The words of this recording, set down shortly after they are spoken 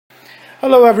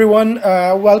Hello, everyone.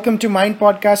 Welcome to Mind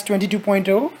Podcast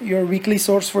 22.0, your weekly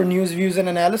source for news, views, and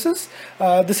analysis.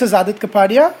 This is Aadit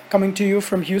Kapadia coming to you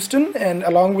from Houston, and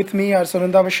along with me are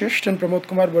Sunanda, Vashisht, and Pramod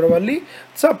Kumar Buravalli.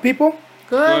 What's up, people?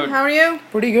 Good. How are you?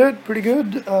 Pretty good, pretty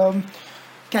good.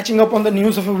 Catching up on the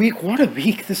news of a week. What a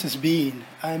week this has been.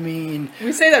 I mean,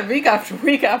 We say that week after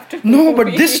week after no, but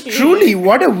week. this truly,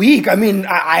 what a week. I mean,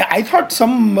 I thought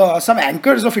some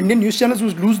anchors of Indian news channels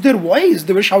would lose their voice.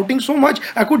 They were shouting so much.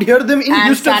 I could hear them in and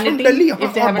Houston sanity, from Delhi.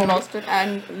 if they or haven't Bombay. lost it,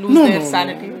 and lose No, their no,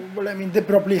 sanity. no. But I mean, they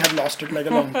probably have lost it like a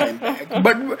long time back.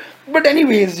 But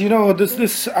anyways,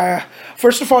 this.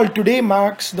 First of all, today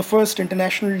marks the first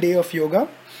International Day of Yoga.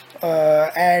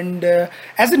 And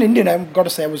as an Indian, I've got to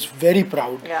say, I was very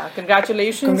proud. Yeah,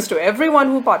 congratulations to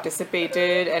everyone who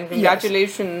participated, and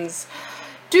congratulations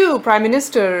to Prime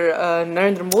Minister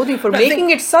Narendra Modi for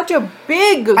making it such a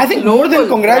big. I think more than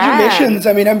global congratulations, brand.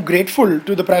 I mean, I'm grateful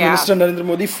to the Prime Yeah. Minister Narendra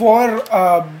Modi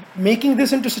for making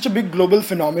this into such a big global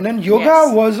phenomenon. Yoga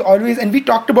Yes. was always, and we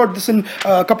talked about this in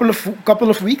a couple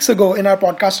of weeks ago in our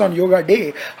podcast on Yoga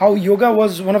Day, how yoga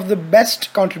was one of the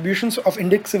best contributions of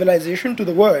Indic civilization to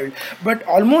the world. But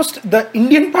almost the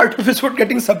Indian part of it was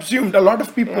getting subsumed. A lot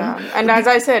of people. Yeah. And as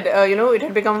I said, it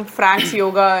had become Frank's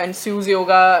yoga and Sue's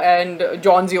yoga and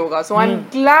John's yoga. So I'm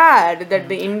glad that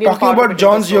the Indian Talking part of about it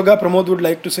John's was so- yoga, Pramod would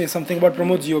like to say something about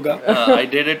Pramod's yoga. I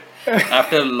did it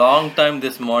after a long time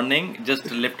this morning.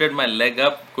 Just lifted my leg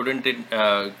up, couldn't it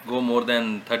go more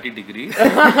than 30 degrees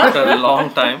after a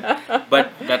long time. But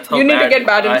that's how You need to bad get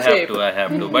bad in I shape. have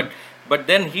to. But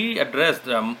then he addressed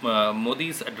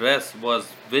Modi's address was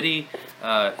very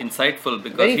insightful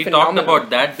because Very he phenomenal. talked about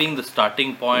that being the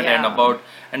starting point Yeah.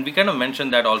 and we kind of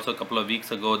mentioned that also a couple of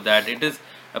weeks ago that it is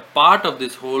a part of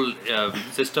this whole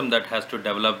system that has to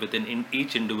develop within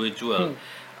each individual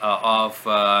of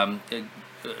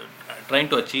trying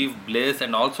to achieve bliss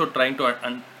and also trying to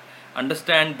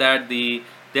understand that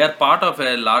they are part of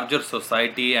a larger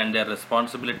society and their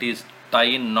responsibilities tie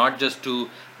in not just to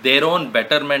their own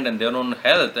betterment and their own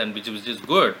health and which is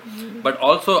good but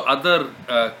also other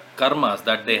karmas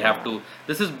that they have to.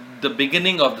 This is the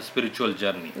beginning of the spiritual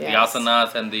journey. The Yes.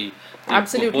 asanas and the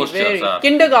Absolutely, postures very are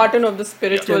kindergarten of the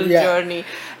spiritual Yeah. journey.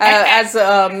 As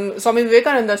Swami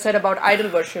Vivekananda said about idol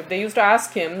worship, they used to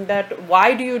ask him that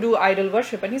why do you do idol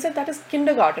worship, and he said that is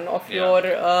kindergarten of Yeah. your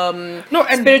No,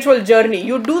 and- spiritual journey.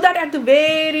 You do that at the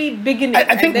very beginning. I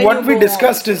and think then what you we go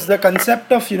discussed on. is the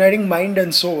concept of uniting mind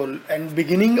and soul and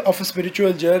beginning of a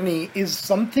spiritual journey is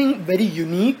something very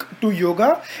unique to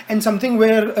yoga and something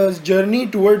where a journey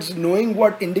towards knowing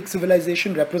what Indic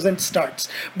civilization represents starts.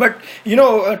 But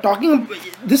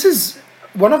this is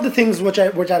one of the things which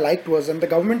I liked was, and the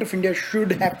government of India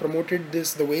should have promoted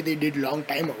this the way they did long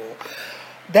time ago,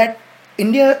 that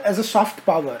India as a soft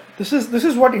power. This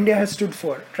is what India has stood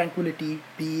for: tranquility,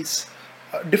 peace,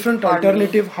 different Harmony.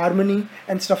 alternative harmony,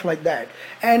 and stuff like that.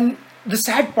 And the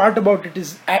sad part about it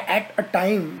is at a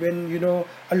time when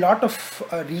a lot of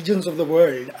regions of the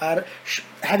world are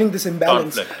having this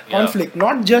imbalance, Conflict,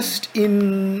 not just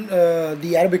in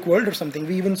the Arabic world or something.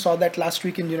 We even saw that last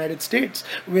week in the United States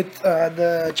with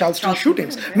the Charleston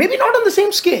shootings. Maybe not on the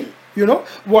same scale,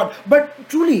 but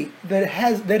truly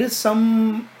there is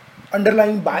some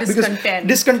underlying because Discontent.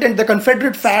 discontent. The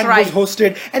Confederate flag Strife. was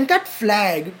hosted, and that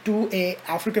flag to a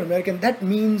African American, that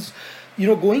means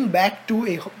going back to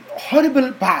a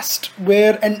horrible past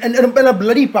where and a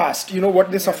bloody past,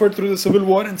 what they suffered through the Civil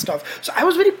War and stuff. So I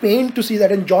was very pained to see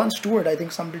that, and Jon Stewart, I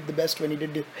think, summed it the best when he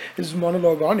did his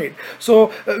monologue on it.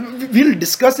 So we'll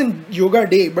discuss in Yoga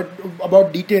Day but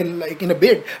about detail like in a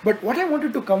bit. But what I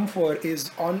wanted to come for is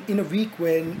in a week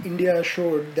when India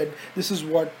showed that this is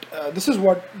what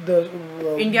the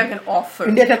India can offer.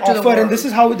 India can to the offer, and world. this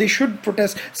is how they should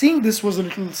protest. Seeing this was a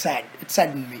little sad. It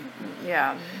saddened me.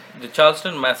 Yeah. The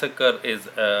Charleston massacre is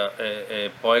a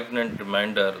poignant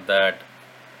reminder that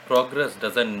progress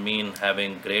doesn't mean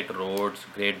having great roads,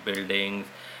 great buildings,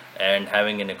 and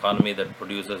having an economy that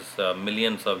produces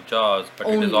millions of jobs, but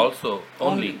it is also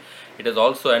it is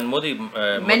also, and Modi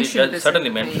Mentioned this certainly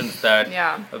in the mentions that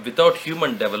Yeah. without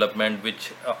human development,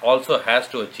 which also has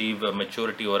to achieve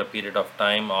maturity over a period of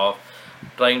time of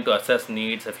trying to assess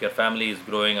needs if your family is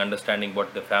growing, understanding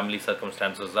what the family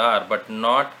circumstances are, but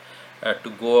not to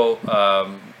go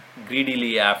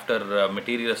greedily after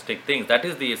materialistic things. That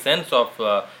is the essence of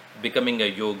becoming a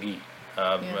yogi,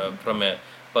 from a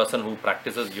person who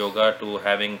practices yoga to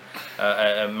having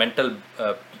a mental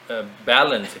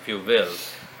balance, if you will.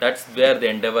 That's where the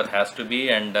endeavor has to be,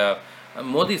 and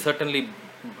Modi certainly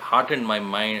heartened my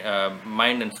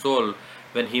mind and soul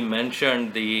when he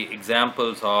mentioned the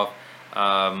examples of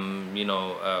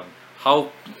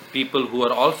how people who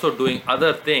are also doing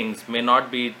other things may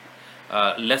not be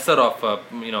lesser of,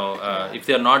 if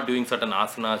they are not doing certain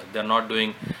asanas, if they are not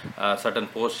doing certain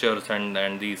postures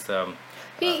and these.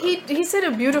 He said a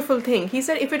beautiful thing. He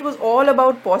said if it was all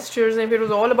about postures and if it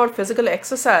was all about physical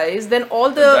exercise, then all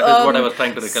the That is what I was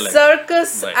trying to recollect.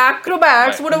 circus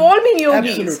acrobats would have all been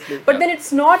yogis. Absolutely. But then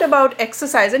it's not about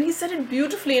exercise. And he said it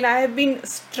beautifully. And I have been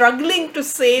struggling to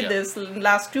say this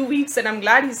last 2 weeks, and I'm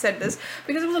glad he said this,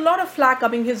 because there was a lot of flack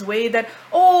coming his way that,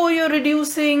 oh, you're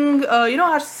reducing,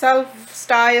 our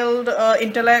self-styled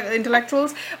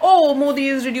intellectuals. Oh, Modi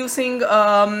is reducing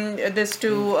this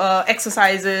to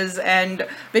exercises and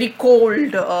very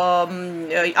cold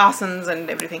asanas and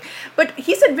everything. But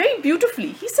he said very beautifully,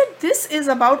 he said this is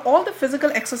about all the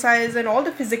physical exercise and all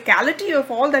the physicality of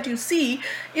all that you see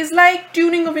is like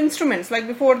tuning of instruments. Like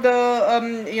before the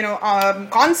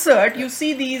concert, you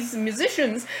see these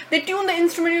musicians, they tune the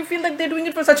instrument, you feel like they're doing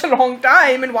it for such a long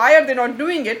time, and why are they not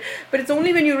doing it? But it's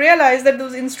only when you realize that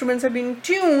those instruments are being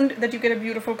tuned that you get a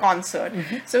beautiful concert.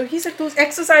 So he said those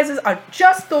exercises are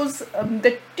just those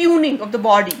the tuning of the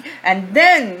body, and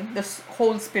then this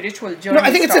whole spiritual journey. No,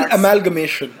 I think it's an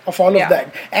amalgamation of all of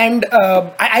that. And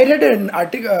I read an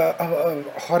article,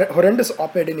 horrendous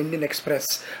op-ed in Indian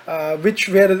Express, which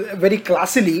where very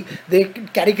classily they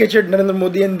caricatured Narendra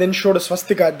Modi and then showed a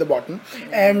swastika at the bottom,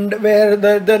 and where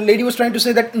the lady was trying to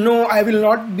say that no, I will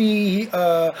not be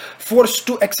forced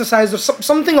to exercise or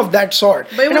something of that sort.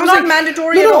 But it was not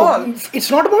mandatory at all. It's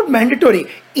not about mandatory.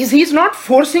 He's not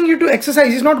forcing you to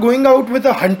exercise. He's not going out with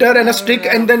a hunter and a stick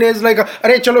and then is like,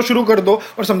 "Arey, chalo shuru kar do,"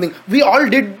 or something. We all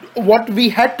did what we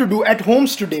had to do at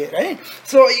homes today, right?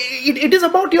 So it is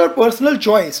about your personal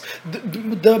choice.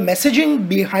 The messaging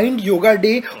behind Yoga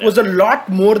Day was a lot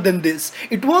more than this.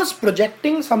 It was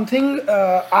projecting something,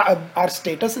 our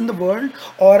status in the world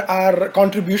or our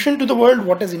contribution to the world,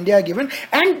 what has India given.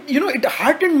 And it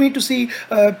heartened me to see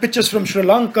pictures from Sri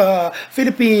Lanka,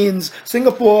 Philippines,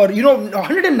 Singapore,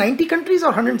 190 countries or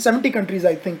 170 countries,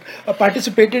 I think,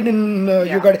 participated in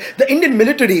Yoga Day. The Indian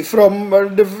military from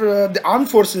the armed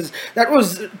forces, that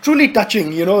was truly touching.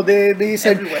 They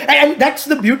said, and that's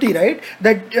the beauty, right?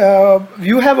 That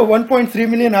you have a 1.3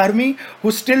 million army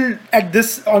who still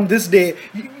on this day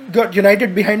got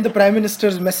united behind the Prime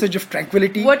Minister's message of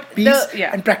tranquility, peace,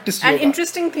 and practice yoga. An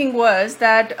interesting thing was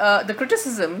that the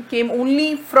criticism came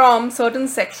only from certain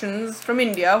sections from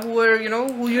India who were,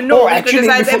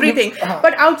 criticize everything.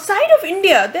 But outside of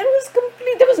India, there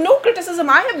was no criticism.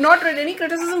 I have not read any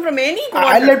criticism from any quarter.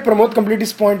 I'll let Pramod complete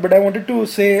his point, but I wanted to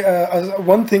say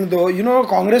one thing though.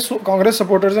 Congress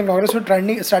supporters and Congress were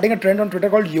starting a trend on Twitter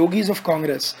called Yogis of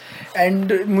Congress,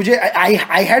 and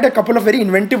I had a couple of very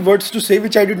inventive words to say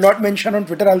which I did not mention on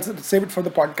Twitter. I'll save it for the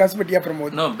podcast, but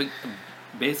Pramod. No,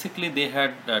 basically they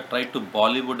had tried to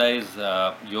Bollywoodize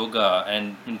yoga,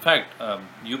 and in fact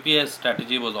UPA's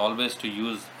strategy was always to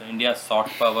use India's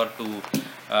soft power to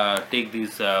take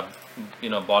these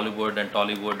Bollywood and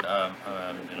Tollywood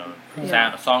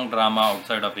song drama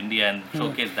outside of India and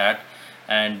showcase that,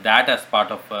 and that as part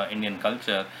of Indian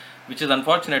culture, which is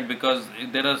unfortunate because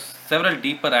there are several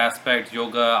deeper aspects,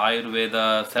 yoga,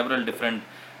 Ayurveda, several different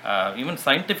even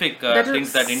scientific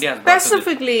things that India has brought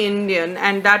specifically Indian,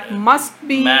 and that must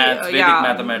be maths, Vedic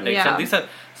mathematics, and these are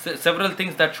several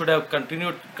things that should have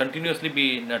continuously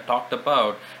been talked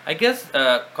about. I guess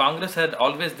Congress had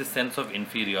always this sense of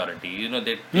inferiority.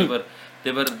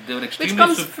 They were extremely, which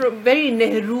comes from very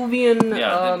Nehruvian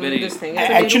this thing.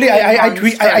 Actually,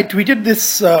 I tweeted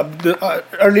this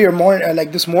earlier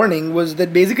this morning, was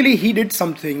that basically he did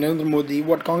something, Narendra Modi,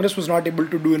 what Congress was not able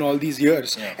to do in all these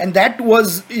years, and that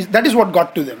is what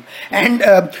got to them. And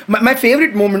my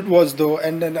favorite moment was though,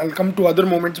 and then I'll come to other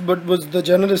moments, but was the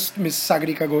journalist Miss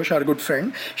Sagarika Ghosh, our good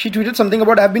friend. She tweeted something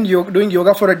about, "I've been doing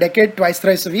yoga for a decade, twice,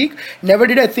 thrice a week. Never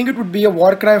did I think it would be a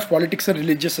war cry of politics and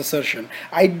religious assertion.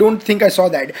 I don't think I saw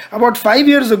that." About 5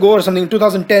 years ago or something, in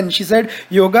 2010, she said,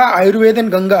 "Yoga, Ayurveda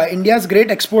and Ganga, India's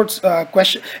great exports.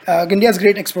 Question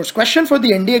for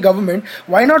the NDA government: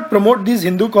 why not promote these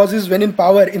Hindu causes when in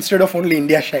power instead of only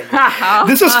India shining?"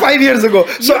 This was 5 years ago.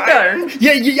 So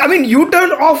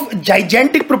U-turn of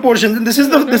gigantic proportions. And this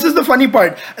is the funny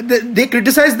part. They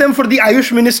criticize them for the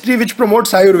Ayush ministry, which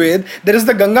promotes Ayurveda. There is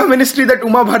the Ganga ministry that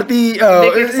Uma Bharti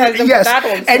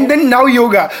and then now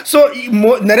yoga. So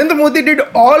Narendra Modi did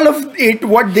all of it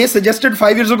what they suggested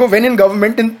 5 years ago when in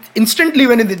government, and instantly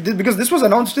because this was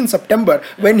announced in September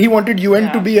when he wanted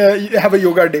UN to have a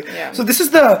yoga day. So this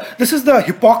is the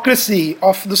hypocrisy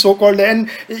of the so-called, and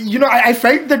I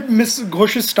felt that Miss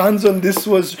Ghosh's stance on this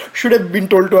should have been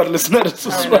told to our listeners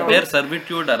as well. Their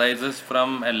servitude arises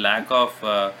from a lack of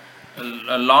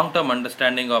a long-term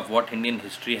understanding of what Indian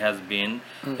history has been.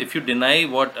 If you deny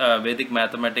what Vedic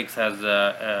mathematics has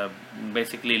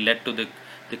basically led to the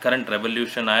current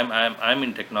revolution, I'm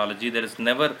in technology. There is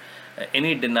never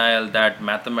any denial that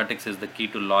mathematics is the key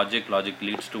to logic. Logic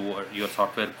leads to your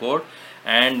software code,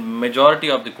 and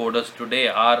majority of the coders today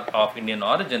are of Indian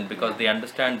origin because they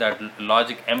understand that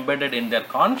logic embedded in their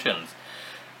conscience.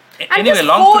 And Anyway, this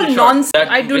long whole story short, nonsense,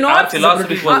 that I do our not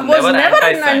philosophy was was never never an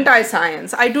anti-science.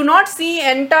 anti-science. I do not see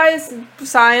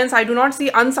anti-science. I do not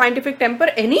see unscientific temper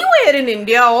anywhere in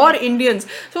India or Indians.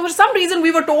 So for some reason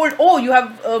we were told, oh, you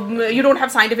don't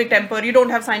have scientific temper. You don't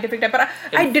have scientific temper.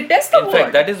 I detest the In word.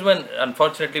 fact, that is when,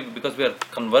 unfortunately, because we are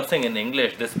conversing in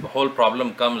English, this whole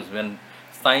problem comes when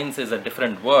science is a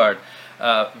different word.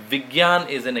 Vigyan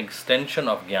is an extension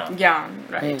of Gyan. Yeah,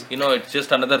 right. You know, it's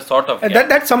just another sort of Gyan.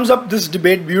 That sums up this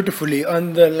debate beautifully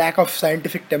on the lack of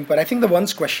scientific temper. I think the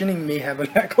ones questioning may have a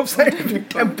lack of scientific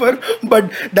temper,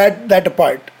 but that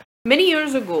apart. Many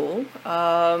years ago,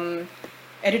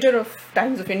 editor of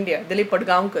Times of India, Dilip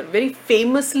Padgaonkar, very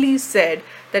famously said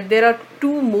that there are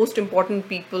two most important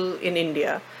people in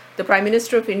India: the Prime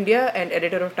Minister of India and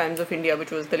editor of Times of India, which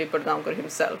was Dilip Padgaonkar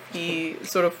himself. He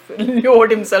sort of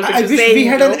lured himself into I wish saying, we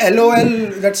had an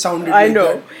LOL that sounded I like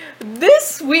know. that.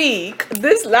 This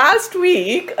last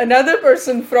week, another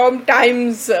person from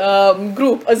Times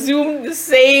group assumed the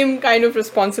same kind of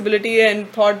responsibility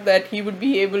and thought that he would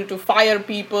be able to fire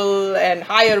people and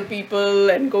hire people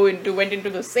and went into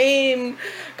the same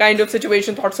kind of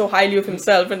situation, thought so highly of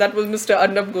himself, and that was Mr.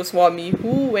 Arnab Goswami,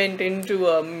 who went into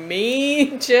a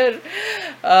major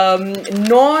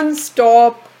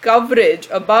non-stop coverage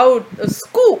about a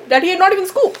scoop that he had not even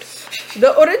scooped.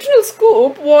 The original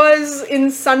scoop was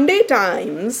in Sunday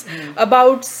Times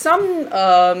about some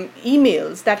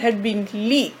emails that had been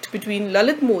leaked between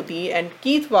Lalit Modi and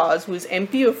Keith Vaz, who is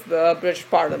MP of British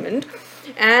Parliament,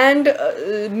 and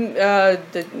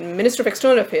the Minister of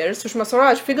External Affairs, Sushma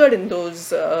Swaraj, figured in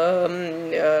those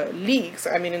leaks,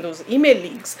 in those email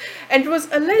leaks, and it was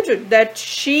alleged that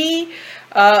she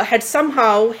had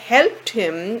somehow helped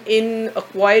him in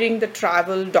acquiring the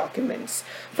travel documents.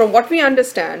 From what we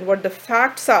understand, what the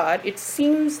facts are, it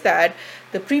seems that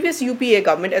the previous UPA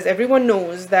government, as everyone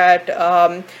knows, that,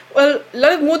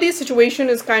 Lalit Modi's situation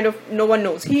is kind of, no one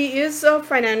knows. He is a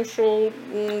financial,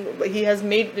 he has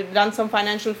done some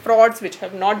financial frauds which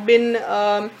have not been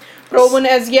proven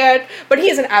as yet, but he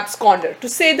is an absconder. To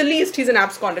say the least, he's an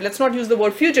absconder. Let's not use the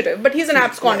word fugitive, but he's an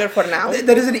absconder for now.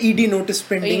 There is an ED notice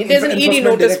pending. There's an ED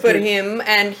notice for him,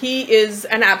 and he is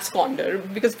an absconder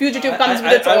because fugitive comes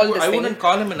with all this thing. I wouldn't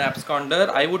call him an absconder.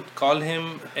 I would call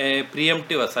him a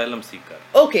preemptive asylum seeker.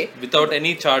 Okay. Without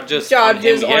any charges on on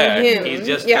him. him. He's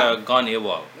just gone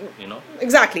AWOL, you know.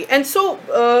 Exactly. And so,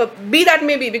 be that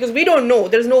may be, because we don't know,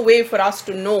 there's no way for us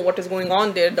to know what is going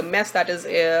on there, the mess that is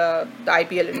the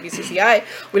IPL and BCCI.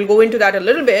 We'll go into that a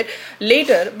little bit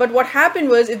later. But what happened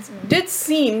was, it did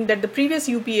seem that the previous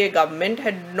UPA government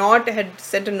had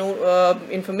sent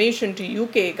information to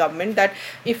UK government that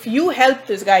if you help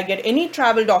this guy get any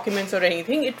travel documents or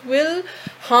anything, it will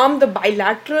harm the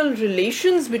bilateral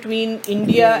relations between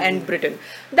India and Britain.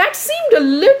 That seemed a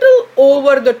little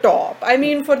over the top. I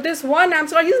mean, for this one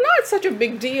absconder, he's not such a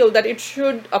big deal that it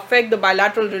should affect the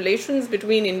bilateral relations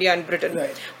between India and Britain.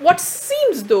 Right. What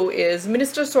seems though is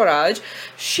Minister Swaraj,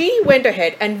 she went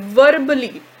ahead and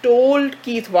verbally told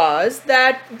Keith Vaz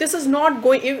that this is not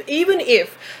going, even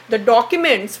if the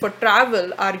documents for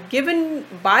travel are given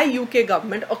by UK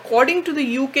government according to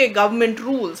the UK government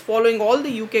rules, following all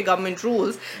the UK government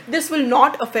rules, this will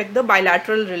not affect the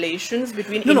bilateral relations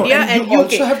between India and you UK.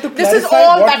 Also have to this is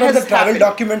clarify all what that were has the travel happened.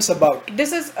 documents about.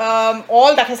 This is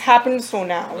all that has happened so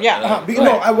now. Yeah.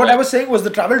 What I was saying was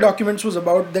the travel documents was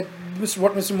about that.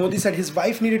 What Mr. Modi said, his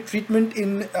wife needed treatment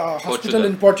in hospital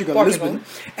in Portugal, Lisbon,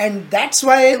 and that's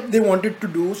why they wanted to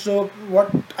do. So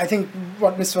what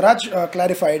Ms. Swaraj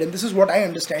clarified, and this is what I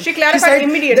understand. She clarified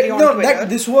immediately on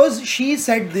Twitter. She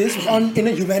said this in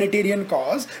a humanitarian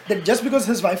cause, that just because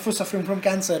his wife was suffering from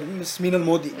cancer, Ms. Meenal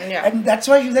Modi, and that's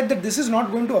why she said that this is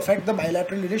not going to affect the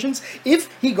bilateral relations if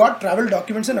he got travel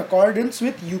documents in accordance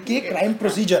with UK crime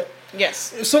procedure.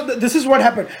 Yes. So this is what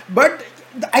happened, but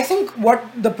I think what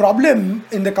the problem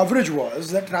in the coverage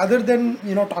was that rather than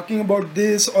talking about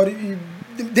this, or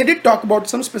they did talk about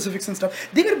some specifics and stuff,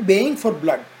 they were baying for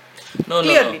blood.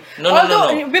 Clearly. No.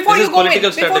 Although, before This you is go in, political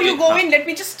before strategy. you go in, let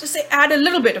me just say add a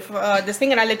little bit of this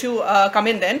thing, and I'll let you come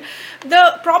in then.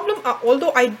 The problem,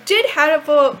 although I did have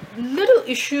a little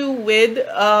issue with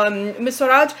Ms.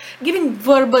 Swaraj giving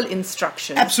verbal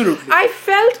instructions. Absolutely. I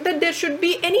felt that there should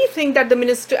be anything that the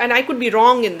minister, and I could be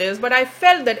wrong in this, but I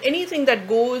felt that anything that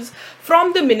goes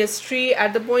from the ministry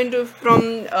at the point of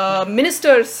from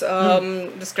minister's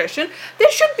discretion,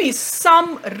 there should be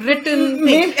some written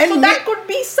thing. So that could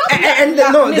be some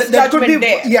that could be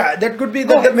there. that could be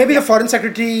Go ahead, maybe the foreign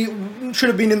secretary should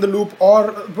have been in the loop,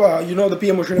 or the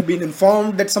PMO should have been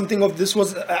informed that something of this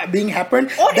was being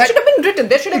happened. Or it should have been written.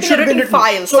 There should have been a written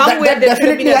file. So somewhere there should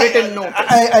have been a written notice.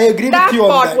 I agree with you on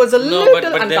that. That part was a little but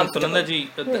then uncomfortable. Sunanda ji,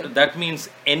 that means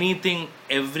anything,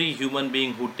 every human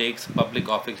being who takes public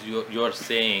office, you are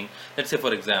saying, let's say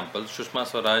for example, Sushma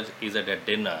Swaraj is at a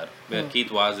dinner where Keith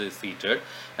Vaz is seated,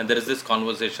 and there is this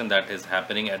conversation that is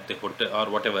happening at the hotel or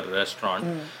whatever restaurant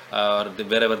or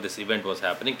wherever this event was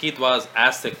happening. Keith Vaz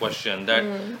asked a question that,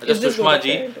 Sushma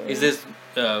ji, is this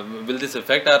will this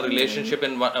affect our relationship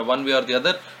in one way or the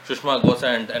other? Sushma goes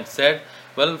and said,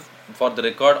 well, for the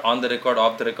record, on the record,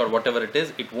 off the record, whatever it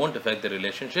is, it won't affect the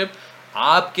relationship.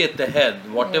 आपके तहत,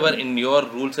 whatever in your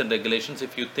rules and regulations,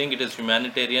 if you think it is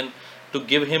humanitarian to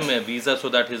give him a visa so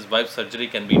that his wife's surgery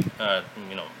can be,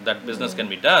 that business can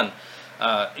be done,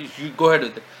 you go ahead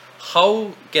with it.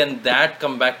 How can that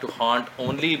come back to haunt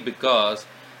only because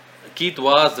Keith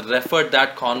Vaz referred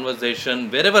that conversation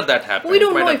wherever that happened? We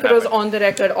don't know if it was on the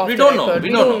record, off We the don't know. record. We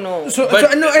don't know. So,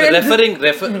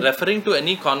 referring to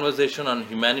any conversation on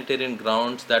humanitarian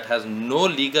grounds that has no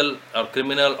legal or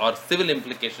criminal or civil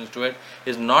implications to it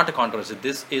is not a controversy.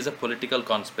 This is a political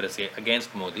conspiracy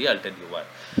against Modi. I'll tell you why.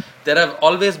 There have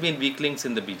always been weaklings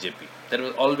in the BJP. There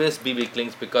will always be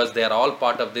weaklings because they are all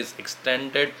part of this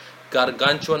extended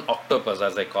gargantuan octopus,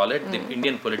 as I call it, the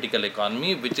Indian political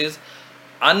economy, which is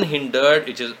unhindered,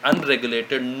 it is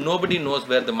unregulated. Nobody knows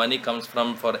where the money comes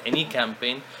from for any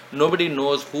campaign. Nobody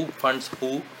knows who funds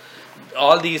who.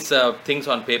 All these things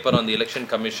on paper on the election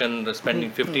commission, spending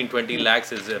 15-20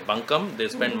 lakhs is a bunkum. They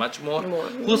spend much more.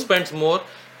 Who spends more?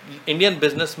 Indian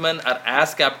businessmen are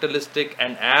as capitalistic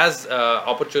and as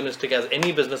opportunistic as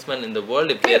any businessman in the world.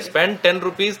 If they spend 10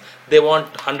 rupees, they want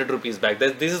 100 rupees back.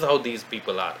 This is how these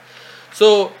people are.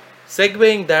 So,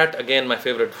 segueing that, again my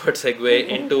favorite word, segue,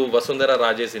 into Vasundhara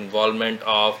Raje's involvement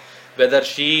of whether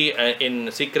she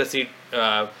in secrecy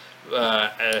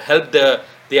helped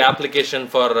the application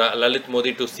for Lalit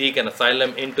Modi to seek an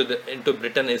asylum into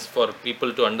Britain is for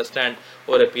people to understand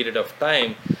over a period of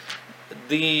time.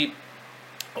 The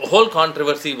whole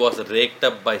controversy was raked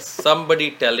up by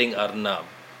somebody telling Arnab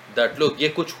that look, ये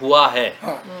कुछ हुआ है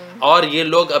और ये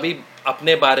लोग अभी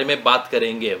अपने बारे में बात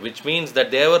करेंगे, which means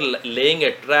that they were laying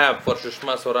a trap for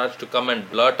Sushma Swaraj to come and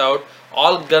blurt out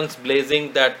all guns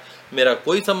blazing that मेरा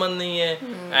कोई संबंध नहीं है,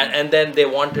 and then they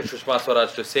wanted Sushma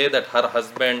Swaraj to say that her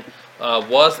husband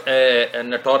was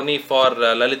an attorney for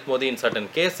Lalit Modi in certain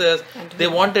cases. They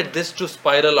wanted this to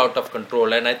spiral out of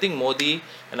control, and I think Modi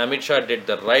and Amit Shah did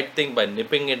the right thing by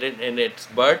nipping it in its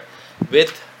bud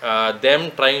with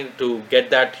them trying to get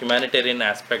that humanitarian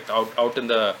aspect out in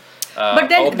the but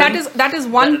then open. that is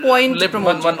one point.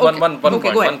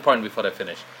 One point before I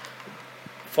finish.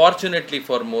 Fortunately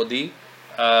for Modi,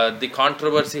 the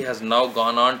controversy has now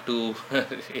gone on to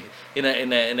in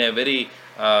a very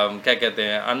क्या कहते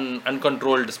हैं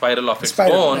uncontrolled spiral of its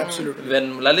own. Absolutely.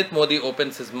 When Lalit Modi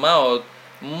opens his mouth,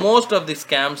 most of the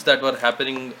scams that were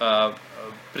happening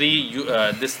pre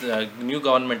this new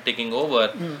government taking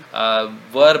over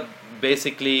were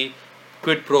basically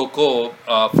quid pro quo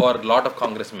for a lot of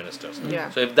Congress ministers.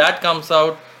 So if that comes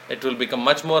out, it will become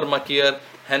much more muckier.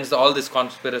 Hence, all this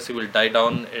conspiracy will die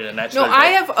down in a natural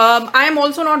death. I am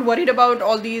also not worried about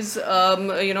all these,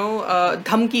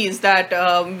 dhamkis that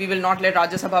we will not let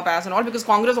Rajya Sabha pass and all, because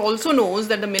Congress also knows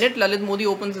that the minute Lalit Modi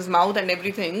opens his mouth and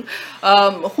everything,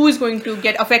 who is going to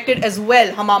get affected as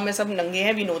well. Hum aam mein sab nange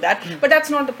hain, we know that. But that's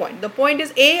not the point. The point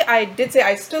is, I did say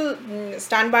I still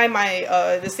stand by my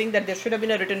this thing that there should have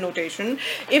been a written notation.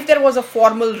 If there was a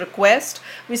formal request,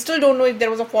 we still don't know if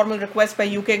there was a formal request by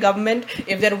UK government.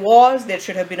 If there was, there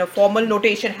should have been a formal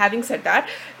notation. Having said that,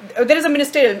 there is a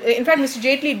ministerial. In fact, Mr.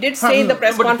 Jaitley did say in the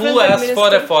press conference. But who asked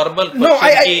for a formal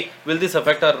question? Will this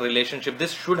affect our relationship?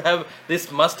 This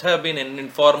must have been an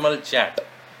informal chat,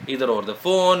 either over the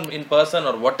phone, in person,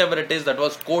 or whatever it is that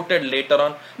was quoted later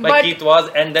on by Keith Vaz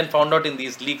and then found out in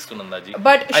these leaks, Sunanda ji.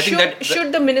 But I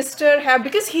should the minister have,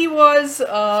 because he was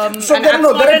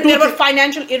there were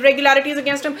financial irregularities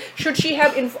against him, should she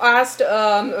have asked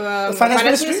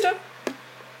finance minister?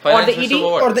 Or the Finance ED? Minister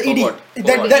for what? or the For ED. what? For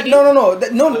That, what?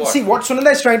 that, no. For what? See, what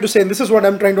Sunanda is trying to say, and this is what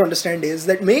I'm trying to understand, is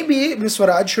that maybe Ms.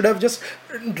 Swaraj should have just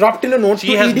dropped in a note She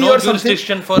to has ED no or something.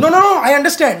 jurisdiction for- No, I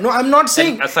understand. No, I'm not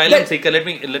saying An asylum that- seeker, let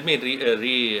me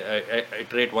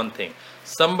reiterate one thing.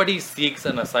 Somebody seeks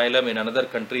an asylum in another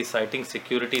country citing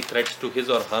security threats to his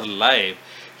or her life.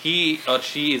 He or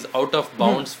she is out of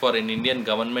bounds for an Indian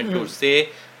government to say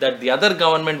that the other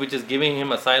government which is giving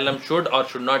him asylum should or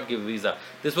should not give visa.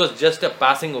 This was just a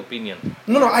passing opinion.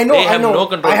 No, I know. They have no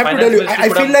control. I have to Finance tell you, Ministry I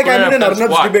could feel have- like could I'm in have an done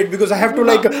Arnab's squat. debate because I have to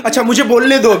like, acha, mujhe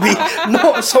bolne do abhi.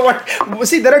 No, so what?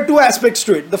 See, there are two aspects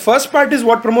to it. The first part is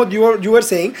what Pramod you were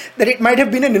saying, that it might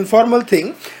have been an informal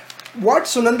thing. What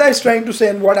Sunanda is trying to say,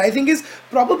 and what I think is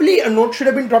probably a note should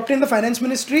have been dropped in the finance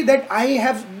ministry, that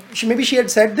maybe she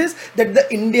had said this, that the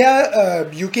India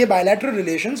UK bilateral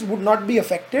relations would not be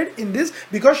affected in this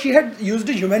because she had used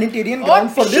a humanitarian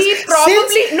ground for she this.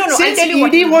 probably- no, I'll since tell you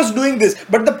what- ED was doing this,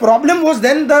 but the problem was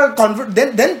then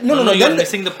the No, you're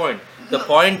missing the point. The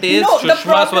point is No, the Sushma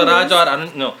problem Swaraj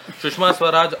is- or Sushma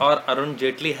Swaraj or Arun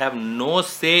Jaitley have no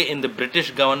say in the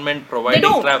British government providing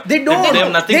don't. travel. They don't. They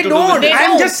have nothing They to don't. do with They it. I'm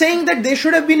don't. just saying that they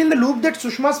should have been in the loop that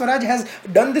Sushma Swaraj has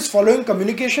done this following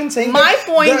communication saying My that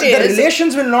point the is-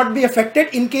 relations will not be affected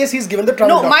in case he's given the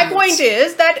travel No, my documents. point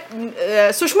is that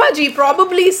Sushma ji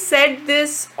probably said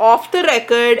this off the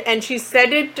record, and she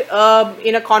said it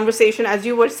in a conversation, as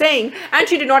you were saying, and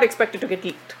she did not expect it to get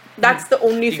leaked. That's the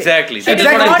only thing. Exactly. She That did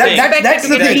is what not I'm Exactly. saying. expect That's it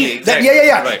the to get thing. leaked. Exactly.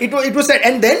 Yeah. Right. It was said,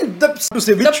 and then to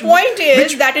say The point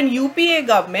is that in UPA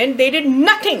government, they did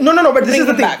nothing. No. But to this is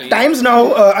bring the him thing. back. Times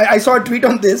now. I saw a tweet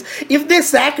on this. If they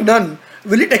sack none,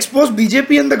 will it expose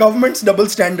BJP and the government's double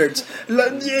standards?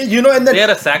 You know, and then They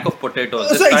are a sack of potatoes.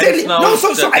 so The Times exactly. Now, No,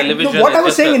 the so television what is I was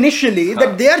just saying a- initially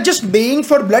that they are just baying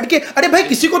for blood. Ke, अरे भाई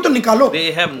किसी को तो निकालो.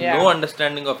 They have Yeah. no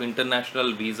understanding of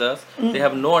international visas. They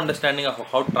have no understanding of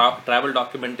how travel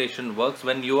documentation works.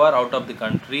 When you are out of the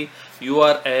country, you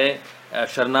are a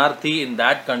Sharnarthi in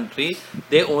that country.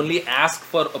 They only ask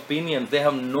for opinions. They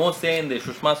have no say in this.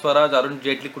 Sushma Swaraj, Arun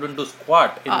Jaitley couldn't do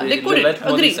squat in They the couldn't. Lalit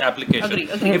Modi's Agree. application.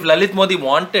 Agree. If Lalit Modi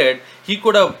wanted, he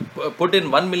could have put in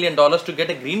 $1 million to get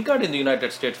a green card in the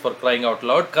United States, for crying out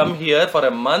loud. Come here for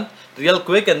a month, real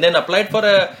quick, and then applied for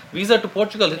a visa to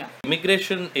Portugal. Yeah.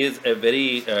 Immigration is a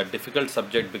very difficult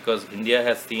subject because India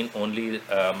has seen only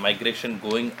migration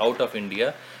going out of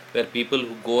India, where people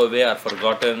who go away are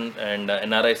forgotten, and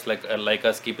NRIs like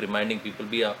us keep reminding people,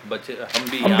 "भी बच्चे हम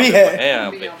भी हम यहाँ भी पे हैं। हैं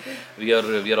यहाँ पे." We are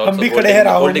हम also भी खड़े हैं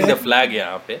राहों holding में। the flag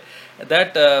यहाँ पे.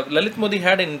 That Lalit Modi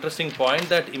had an interesting point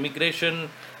that immigration.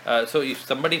 So if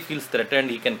somebody feels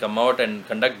threatened, he can come out and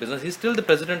conduct business. He's still the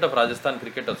president of Rajasthan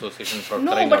Cricket Association. For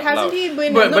No, crying but out hasn't loud. he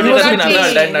been? But it has been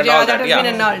annulled and yeah, all that that. has been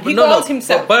annulled. He No, calls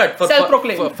himself but for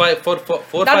self-proclaimed. for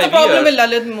 4 That's the 5 problem years, with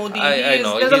Lalit Modi. I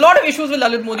know. There's a lot of issues with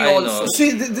Lalit Modi I also. know. See,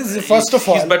 this is first of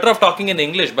all. He's better off talking in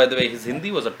English. By the way, his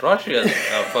Hindi was atrocious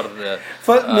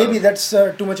for. Maybe that's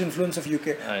too much influence of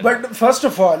UK. I know. But first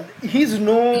of all, he's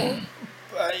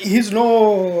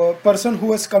no person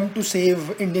who has come to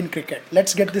save Indian cricket.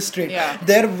 Let's get this straight. Yeah.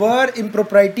 There were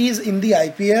improprieties in the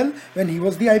IPL when he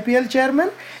was the IPL chairman,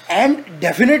 and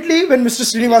definitely when Mr.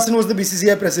 Srinivasan was the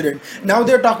BCCI president. Now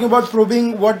they're talking about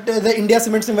probing what the India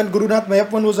Cements, when Gurunath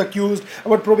Mayappan was accused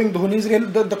about probing Dhoni's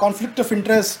the conflict of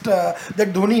interest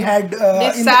that Dhoni had. They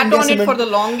in sat India on it Cement. for the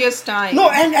longest time. No,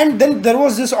 and then there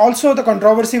was this also the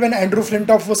controversy when Andrew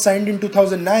Flintoff was signed in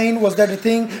 2009. Was that a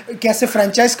thing? कैसे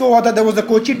franchise को हुआ था? There was the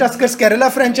Kochi Tuskers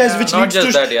Kerala franchise, which Not leads just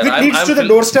to that, yeah. which leads I'm to the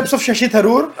doorsteps of Shashi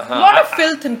Tharoor. Lot of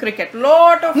filth in cricket.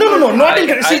 Lot of No, filth. not in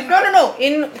I- cricket. See, No.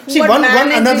 In See, who are one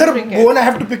managing another cricket. bone I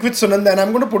have to pick with Sunanda, and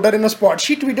I'm going to put her in a spot.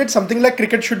 She tweeted something like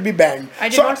cricket should be banned. I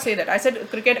did So- not say that. I said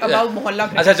cricket above mohalla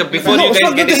cricket. Acha, before No, you so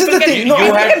guys get this is into the thing. No,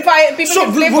 you I- had People So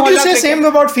can play would you mohalla say cricket. same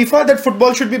about FIFA, that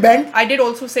football should be banned? I did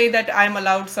also say that I am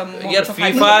allowed some यार moments of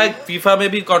FIFA में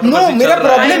भी No, controversy मेरा चल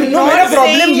रहा है. problem, I'm no, not मेरा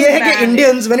problem saying ये है कि that.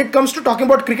 Indians, when it comes to talking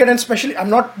about cricket, and especially, I'm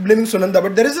not blaming Sunanda,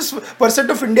 but there is this percent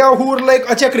of India who are like,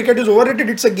 अच्छा, cricket is overrated,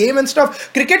 it's a game and stuff.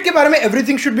 Cricket के बारे में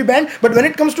everything should be banned, but when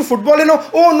it comes to football, you know,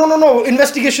 oh no,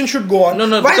 investigation should go on.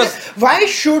 No, why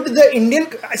should the Indian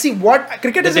see what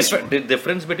cricket is? The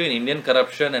difference between Indian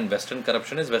corruption and Western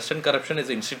corruption is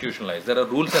institutionalized. There are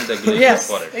rules and regulations Yes,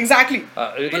 for it. exactly.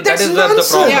 That that's is the problem.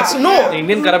 nonsense. Yeah. No,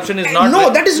 Indian corruption is not. No,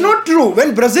 that is not true.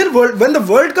 When the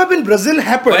World Cup in Brazil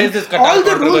happened, Why is this all Qatar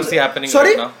the rules. controversy happening Sorry,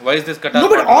 right now? Why is this Qatar? no,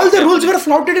 but all the controversy rules were happening?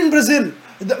 flouted in Brazil.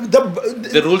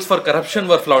 The rules for corruption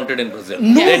were flaunted in Brazil.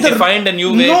 No, They defined a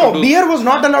new way to do... beer was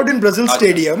not allowed in Brazil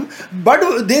stadium,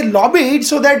 but they lobbied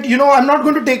so that, I'm not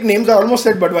going to take names. I almost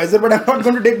said Budweiser, but I'm not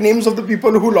going to take names of the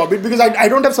people who lobbied because I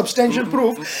don't have substantial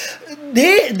proof.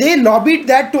 They lobbied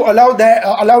that to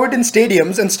allow it in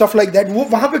stadiums and stuff like that.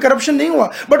 वहाँ पे corruption नहीं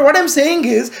हुआ. But what I'm saying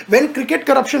is, when cricket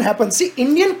corruption happens, see,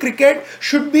 Indian cricket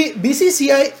should be,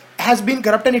 BCCI has been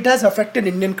corrupt and it has affected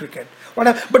Indian cricket.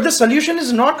 But the solution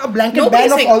is not a blanket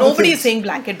ban of all the things. Nobody is saying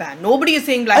blanket ban. Nobody is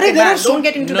saying blanket ban. Don't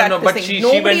get into that. No, but thing. she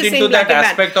Nobody went into that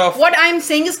aspect of... What I'm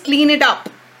saying is clean it up.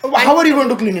 How are you going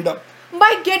to clean it up?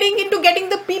 By getting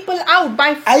the people out.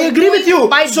 I agree with you.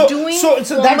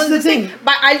 So that's the thing.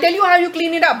 I'll tell you how you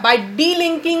clean it up. By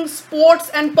delinking sports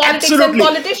and politics Absolutely. and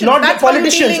politicians. Not that's the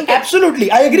politicians. How you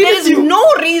Absolutely. I agree with you. There is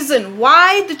no reason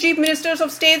why the chief ministers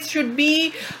of states should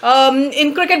be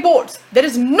in cricket boards. There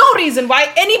is no reason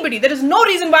why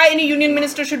any union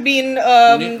minister should be in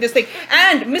this thing.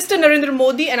 And Mr. Narendra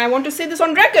Modi, and I want to say this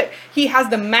on record, he has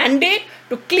the mandate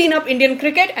to clean up Indian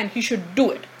cricket and he should do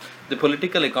it. The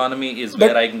political economy is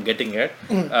where I'm getting at.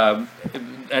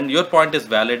 And your point is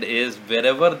valid, is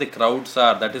wherever the crowds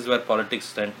are, that is where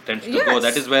politics tends to go.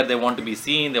 That is where they want to be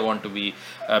seen, they want to be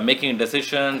making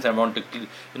decisions, and want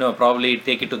to probably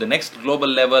take it to the next global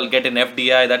level, get an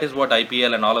FDI. That is what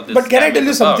IPL and all of this. But can I tell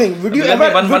you something? Would you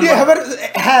ever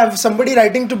have somebody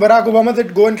writing to Barack Obama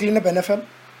that go and clean up NFL?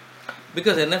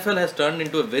 Because NFL has turned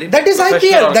into a very that is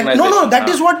IPL. That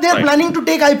is what they are planning to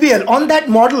take IPL on that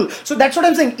model. So that's what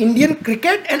I'm saying. Indian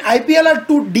cricket and IPL are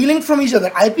two dealing from each other.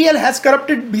 IPL has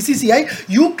corrupted BCCI.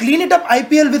 You clean it up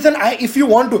IPL with an I if you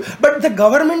want to. But the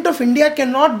government of India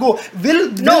cannot go.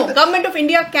 Government of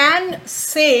India can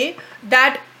say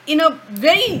that in a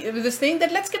this thing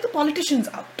that let's get the politicians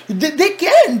out. They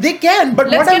can. But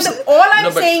all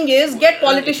I'm saying is get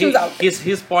politicians out.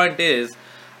 His point is,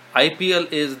 IPL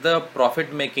is the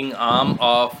profit-making arm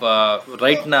of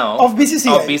right now of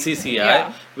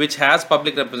BCCI, which has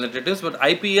public representatives, but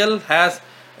IPL has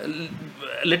a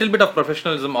little bit of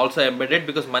professionalism also embedded,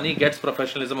 because money gets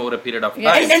professionalism over a period of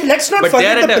time. And let's not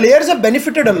forget the players have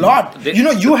benefited a lot.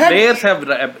 Players have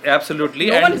absolutely.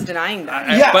 No one is denying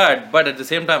that. But at the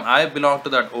same time, I belong to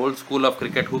that old school of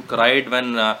cricket who cried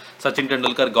when Sachin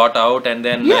Tendulkar got out, and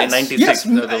then in '96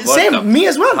 the World Cup. Me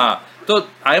as well. So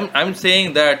I'm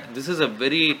saying that this is a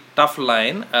very tough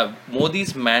line.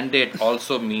 Modi's mandate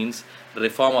also means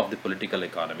reform of the political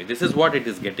economy. This is what it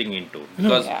is getting into,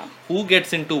 because who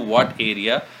gets into what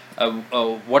area,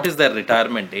 what is their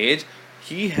retirement age,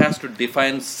 he has to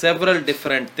define several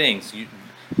different things.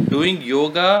 Doing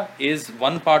yoga is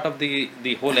one part of the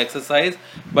whole exercise,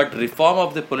 but reform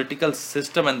of the political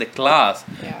system and the class.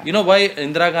 You know why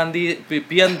Indira Gandhi,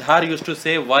 P.N. Dhar used to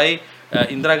say why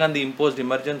Indira Gandhi imposed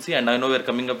emergency, and I know we are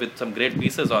coming up with some great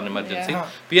pieces on emergency.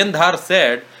 P.N. Dhar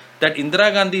said that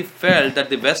Indira Gandhi felt that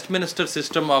the Westminster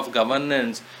system of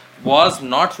governance was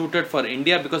not suited for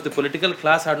India because the political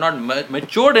class had not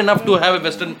matured enough to have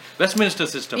a Westminster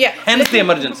system. Hence the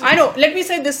emergency. I know. Let me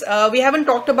say this. We haven't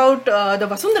talked about the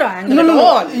Vasundhara angle at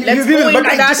all. Let's go into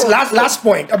that. Last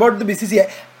point about the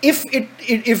BCCI.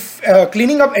 If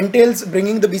cleaning up entails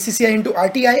bringing the BCCI into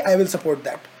RTI, I will support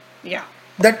that.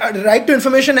 That Right to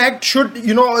Information Act should,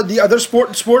 the other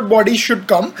sport bodies should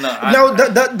come.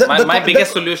 My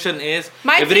biggest solution is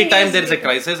every time there is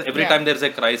a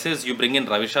crisis, you bring in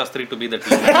Ravi Shastri to be the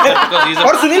team because he's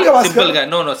a simple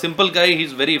guy. Simple guy.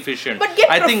 He's very efficient. But get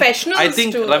professionals. I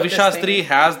think Ravi Shastri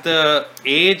has the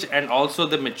age and also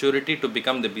the maturity to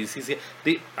become the BCCI.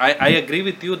 I agree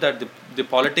with you that the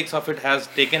politics of it has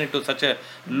taken it to such a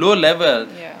low level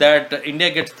that India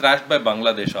gets thrashed by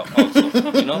Bangladesh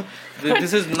also.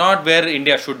 This is not where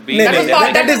India should be.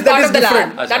 That is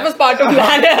different. That was part of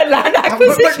land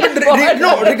acquisition.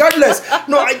 But regardless.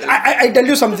 I tell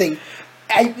you something.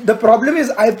 The problem is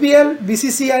IPL,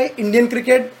 BCCI, Indian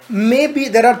cricket, maybe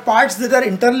there are parts that are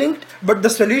interlinked, but the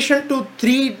solution to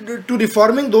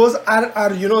reforming those are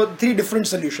three different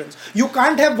solutions. You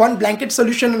can't have one blanket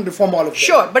solution and reform all of them.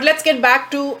 Sure, but let's get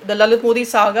back to the Lalit Modi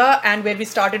saga and where we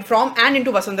started from, and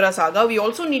into Vasundhara saga. We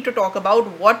also need to talk about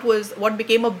what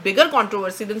became a bigger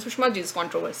controversy than Sushma ji's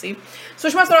controversy.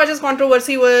 Sushma Swaraj's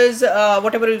controversy was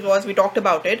whatever it was, we talked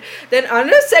about it. Then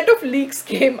another set of leaks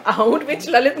came out, which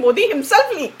Lalit Modi himself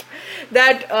leaked.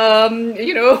 That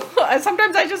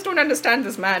sometimes I just don't understand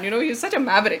this man. He's such a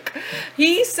maverick.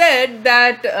 He said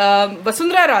that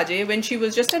Vasundhara Raje, when she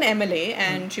was just an MLA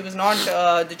and she was not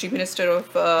the Chief Minister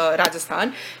of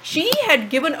Rajasthan, she had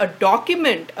given a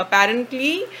document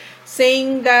apparently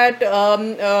saying that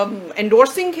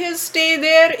endorsing his stay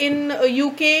there in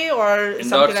UK or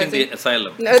something like Endorsing the that.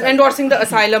 asylum. Endorsing the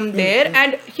asylum there,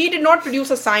 and he did not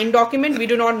produce a signed document. We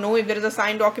do not know if there is a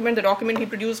signed document. The document he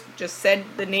produced just said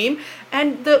the name,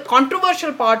 and the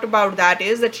controversial part about that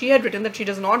is that she had written that she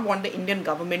does not want the Indian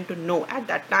government to know at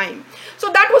that time. So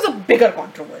that was a bigger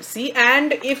controversy,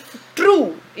 and if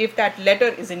true, if that letter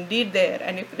is indeed there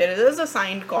and if there is a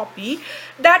signed copy,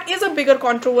 that is a bigger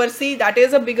controversy, that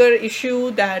is a bigger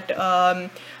issue that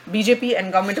BJP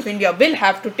and Government of India will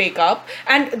have to take up.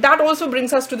 And that also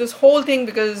brings us to this whole thing,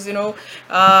 because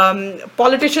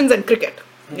politicians and cricket,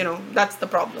 that's the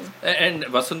problem. And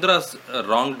Vasundhara's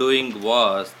wrongdoing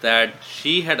was that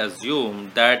she had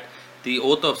assumed that the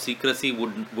oath of secrecy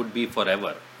would be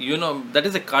forever. That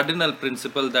is a cardinal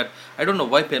principle that I don't know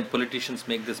why politicians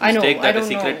make this mistake that a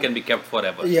secret can be kept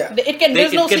forever. Yeah,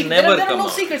 there's no secret. There are no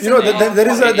secrets.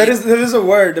 There is a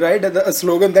word, right? A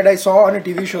slogan that I saw on a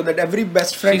TV show, that every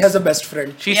best friend has a best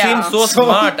friend. She seemed so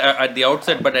smart at the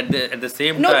outset, but at the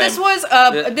same time. No, this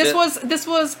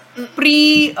was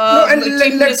pre.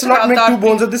 Let's not make two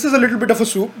bones. This is a little bit of a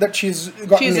soup that she's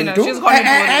gotten into,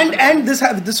 and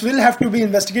this will have to be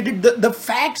investigated. The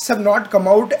facts have not come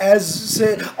out as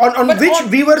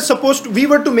we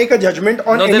were to make a judgment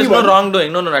on. No, anyone. there's no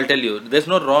wrongdoing. No, I'll tell you. There's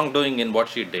no wrongdoing in what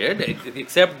she did,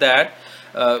 except that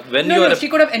she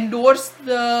could have endorsed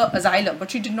the asylum,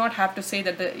 but she did not have to say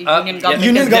that the Union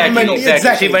government.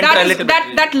 Exactly. She went a little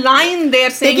bit. That line there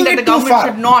saying that the government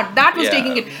should not. That was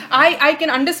taking it. I can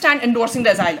understand endorsing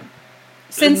the asylum,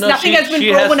 since nothing has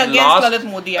been proven against Lalit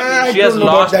Modi. She has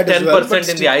lost 10%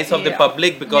 in the eyes of the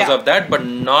public because of that, but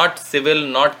not civil,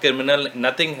 not criminal.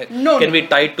 Nothing can be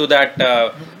tied to that.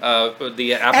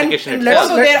 The application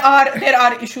itself. Also, there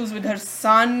are issues with her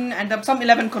son and some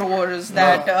 11 crores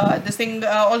that this thing.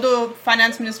 Although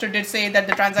finance minister did say that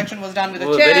the transaction was done with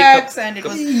the checks and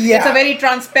it's a very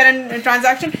transparent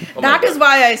transaction. That is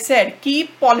why I said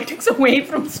keep politics away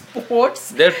from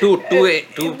sports. There are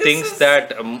two things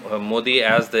that Modi,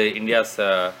 as the India's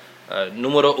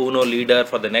numero uno leader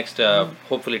for the next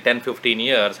hopefully 10-15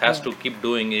 years, has to keep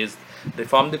doing is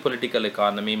reform the political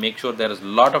economy, make sure there is a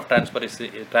lot of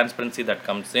transparency that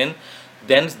comes in.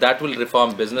 Then that will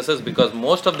reform businesses, because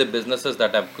most of the businesses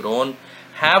that have grown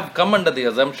have come under the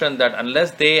assumption that unless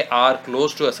they are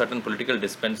close to a certain political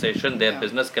dispensation, their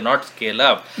business cannot scale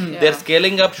up. Their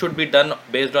scaling up should be done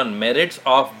based on merits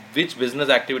of which business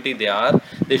activity they are.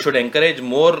 They should encourage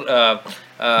more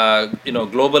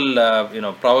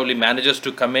global probably managers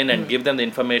to come in and give them the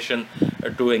information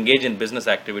to engage in business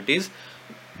activities.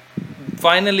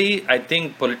 Finally, I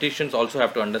think politicians also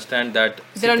have to understand that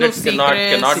secrets cannot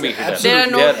be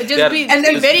hidden.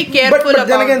 Be very careful. But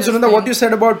then again, Sunanda, what you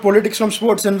said about politics from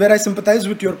sports, and where I sympathize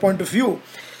with your point of view,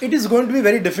 it is going to be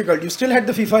very difficult. You still had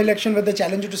the FIFA election where the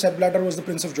challenger to Sepp Blatter was the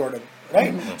Prince of Jordan,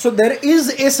 right? So there is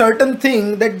a certain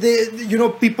thing that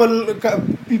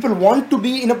people want to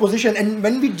be in a position, and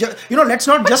when we let's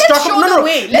not just talk about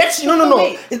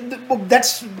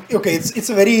that's okay. It's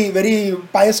a very, very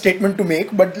pious statement to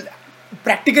make, but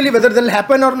practically whether they'll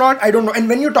happen or not, I don't know. And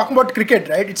when you're talking about cricket,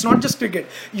 right, it's not just cricket.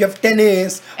 You have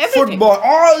tennis, football,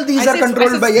 all these are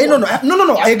controlled by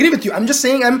no, I agree with you. I'm just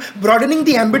saying I'm broadening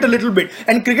the ambit a little bit.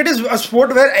 And cricket is a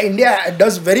sport where India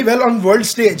does very well on world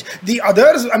stage. The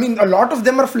others, I mean, a lot of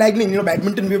them are flagging.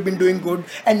 Badminton we've been doing good,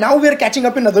 and now we're catching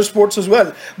up in other sports as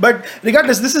well. But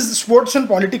regardless, this is sports and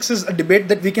politics is a debate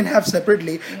that we can have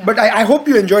separately. But I hope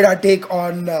you enjoyed our take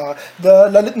on the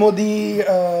Lalit Modi,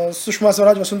 Sushma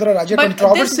Swaraj, Vasundhara Raje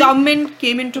controversy. This government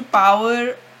came into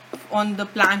power on the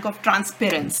plank of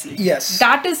transparency. Yes.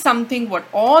 That is something what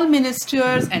all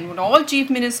ministers and what all chief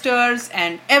ministers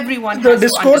and everyone has to understand. The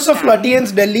discourse of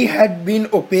Latian's Delhi had been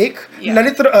opaque.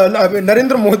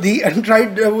 Narendra Modi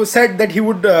said that he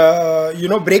would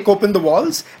break open the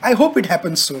walls. I hope it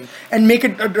happens soon and make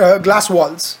it glass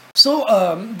walls. So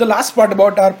the last part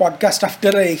about our podcast,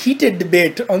 after a heated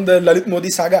debate on the Lalit Modi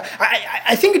saga,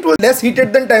 I think it was less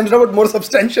heated than Times Now, but more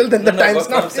substantial than the Times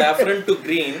Now. From saffron to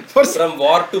green, from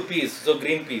war to peace, so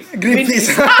green peace. Green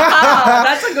peace.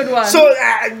 That's a good one. So,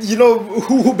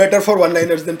 who better for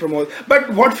one-liners than Pramod? But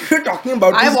what we were talking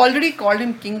about I've already called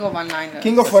him king of one-liners.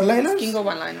 King of one-liners? King of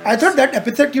one-liners. I thought that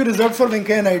epithet you reserved for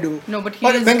Venkaiah Naidu. No, but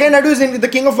Venkaiah Naidu is the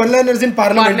king of one-liners in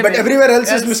Parliament, but everywhere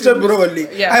else is Mr. Buravalli.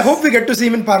 Yes. I hope we get to see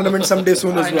him in Parliament someday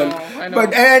soon as well. I know.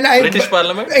 British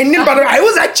Parliament? Indian Parliament. I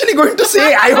was actually going to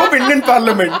say, I hope Indian Parliament.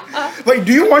 Wait,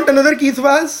 do you want another Keith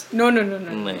Vaz? No.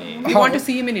 Nahin. We want to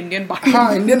see him in Indian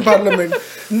Parliament. Indian Parliament.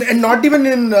 And not even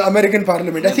in American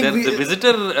Parliament. I think The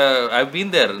visitor, I've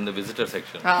been there in the visitor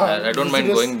section. I don't mind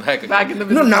going back. Back in the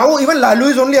No, now even Lalu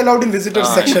is only allowed in visitors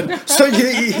section. So,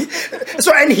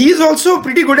 and he's also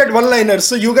pretty good at one-liners.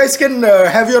 So you guys can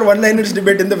have your one-liners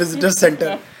debate in the visitors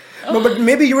center. No, but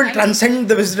maybe you will transcend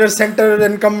the visitors center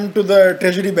and come to the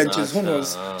treasury benches. Who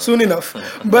knows? Soon enough.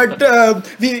 But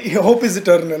we hope is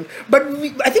eternal. But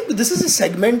I think this is a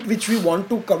segment which we want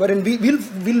to cover, and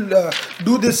we'll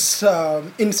do this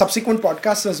in subsequent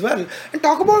podcasts as well, and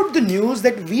talk about the news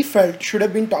that we felt should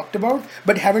have been talked about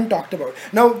but haven't talked about.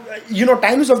 Now,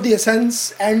 time is of the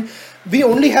essence, and we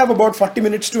only have about 40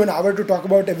 minutes to an hour to talk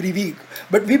about every week.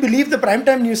 But we believe the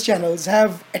primetime news channels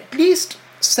have at least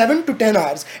 7 to 10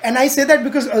 hours, and I say that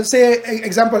because say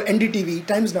example NDTV,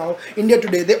 Times Now, India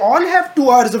Today, they all have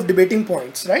 2 hours of debating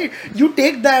points, right? You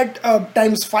take that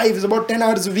times 5 is about 10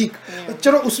 hours a week.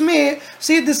 Chalo usme,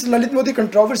 say this Lalit Modi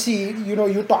controversy,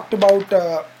 you talked about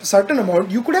a certain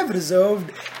amount, you could have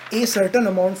reserved a certain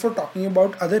amount for talking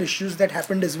about other issues that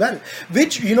happened as well,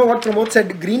 which what Pramod said,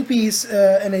 Greenpeace,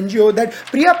 an NGO, that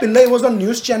Priya Pillai was on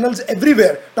news channels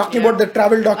everywhere talking about the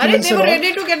travel documents. They were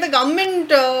ready to get the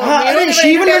government.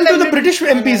 She even went to the British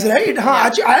MPs,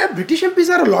 right? British MPs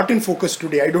are a lot in focus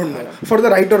today. I don't know for the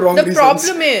right or wrong reasons. The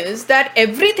problem is that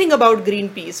everything about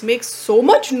Greenpeace makes so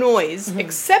much noise,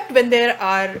 except when there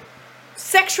are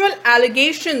sexual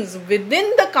allegations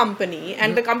within the company,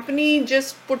 and the company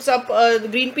just puts up the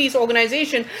Greenpeace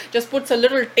organization just puts a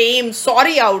little tame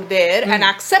sorry out there and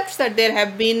accepts that there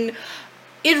have been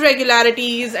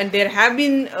irregularities and there have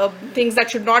been things that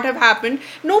should not have happened.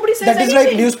 Nobody says anything. That is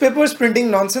like newspapers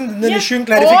printing nonsense and then issuing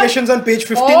clarifications on page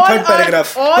 15, third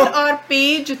paragraph. All our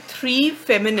page 3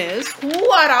 feminists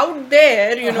who are out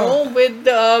there, with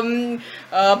pink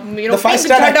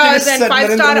jhadas and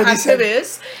 5-star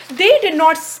activists, they did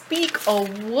not speak a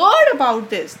word about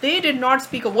this. They did not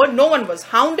speak a word. No one was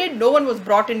hounded. No one was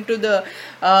brought into the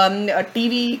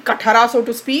TV kathara, so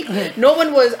to speak. No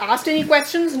one was asked any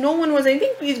questions. No one was anything.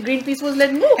 Greenpeace was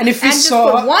let move. And if just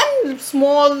for one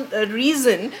small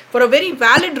reason, for a very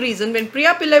valid reason, when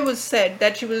Priya Pillai was said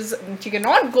that she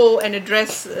cannot go and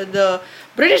address the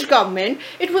British government,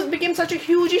 it became such a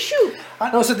huge issue.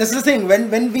 No, so this is the thing.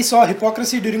 When we saw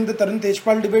hypocrisy during the Tarun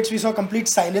Tejpal debates, we saw complete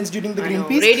silence during the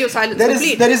Greenpeace. Radio silence.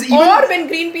 There is even, or when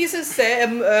Greenpeace is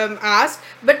asked,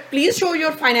 but please show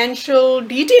your financial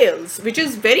details, which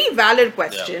is very valid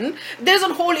question. Yeah. There's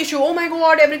a whole issue. Oh my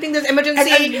God, everything, there's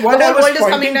emergency. And what I was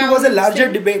pointing to was a larger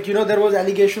debate. There was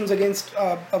allegations against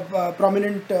a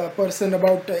prominent person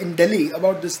in Delhi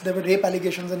about this. There were rape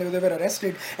allegations and they were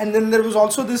arrested. And then there was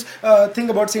also this thing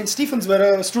about St. Stephen's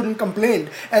where a student complained,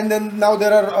 and then now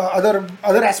there are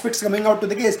other aspects coming out to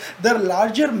the case. There are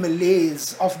larger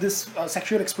malaise of this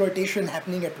sexual exploitation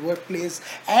happening at workplace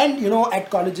and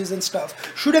at colleges and stuff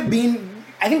should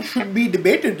be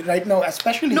debated right now,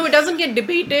 especially. No, it doesn't get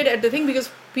debated at the thing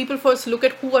because people first look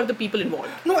at who are the people involved.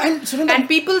 No, and Sunanda, and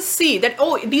people see that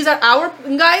these are our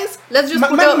guys. Let's just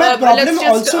my problem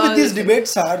also with these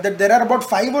debates are that there are about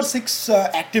 5 or 6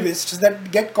 activists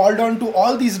that get called on to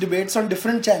all these debates on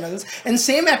different channels, and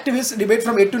same activists debate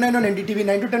from 8 to 9 on NDTV,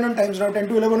 9 to 10 on Times Now, 10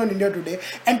 to 11 on India Today,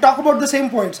 and talk about the same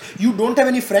points. You don't have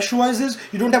any fresh voices.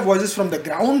 You don't have voices from the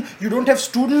ground. You don't have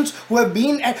students who have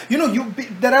been.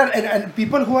 There are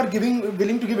people who are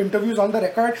willing to give interviews on the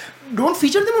record. Don't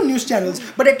feature them on news channels,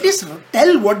 but at least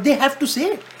tell what they have to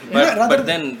say. But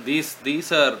then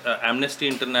these are Amnesty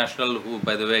International, who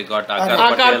by the way got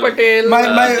Akar Patel,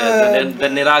 the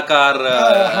Nirakar.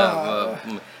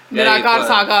 Nirakar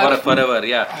Sagar forever,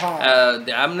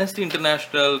 the Amnesty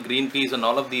International, Greenpeace, and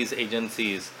all of these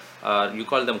agencies. You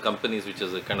call them companies, which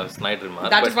is a kind of snide remark.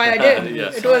 That's why I did.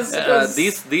 It was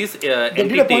these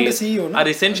entities are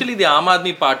essentially the Aam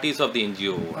Aadmi parties of the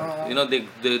NGO.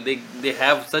 They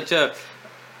have such a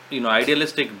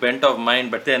idealistic bent of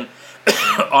mind, but then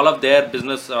all of their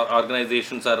business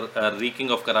organizations are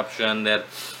reeking of corruption. They're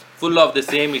full of the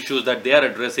same issues that they are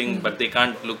addressing, but they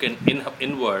can't look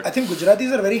inward. I think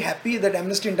Gujaratis are very happy that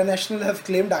Amnesty International have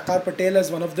claimed Akar Patel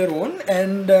as one of their own,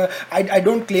 and I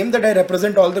don't claim that I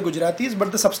represent all the Gujaratis,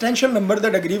 but the substantial number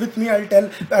that agree with me, I'll tell,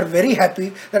 are very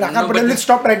happy that Akar Patel will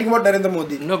stop writing about Narendra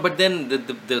Modi. No, but then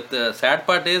the sad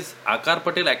part is Akar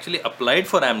Patel actually applied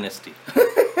for amnesty.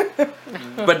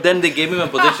 But then they gave him a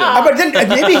position. But then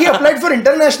maybe he applied for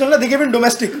international, they gave him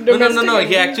domestic. No.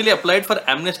 He actually applied for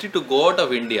amnesty to go out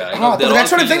of India.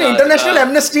 That's what I'm saying. International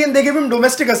amnesty, and they gave him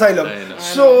domestic asylum.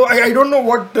 So I don't know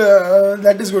what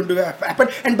that is going to happen.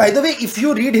 And by the way, if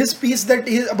you read his piece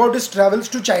about his travels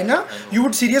to China, you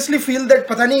would seriously feel that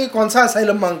pata nahi kaun sa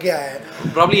asylum मांग के आया है.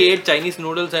 Probably ate Chinese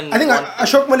noodles and. I think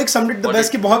Ashok Malik summed it the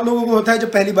best कि बहुत लोगों को होता है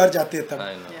जब पहली बार जाते हैं तब.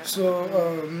 So,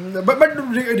 but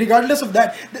regardless of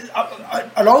that,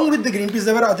 along with the Greenpeace,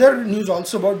 there were other news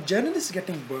also about journalists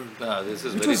getting burned. This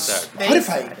is very sad.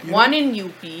 Horrifying. One in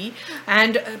UP,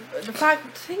 and the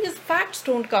thing is, facts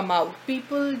don't come out.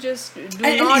 People just do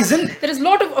not. There is a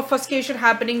lot of obfuscation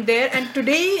happening there, and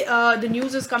today the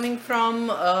news is coming from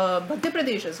Madhya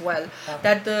Pradesh as well,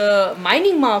 that the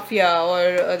mining mafia or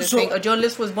a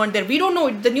journalist was burned there. We don't know.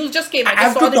 The news just came. I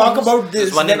have to talk about this.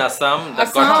 There's one in Assam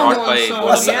that got shot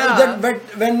by.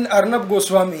 When Arnab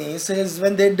Goswami says,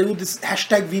 when they do this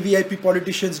hashtag VVIP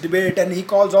politicians debate, and he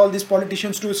calls all these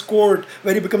politicians to his court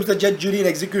where he becomes the judge, jury and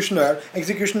executioner,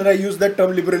 I use that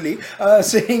term liberally,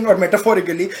 saying, or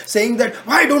metaphorically, saying that,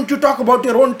 why don't you talk about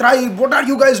your own tribe, what are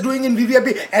you guys doing in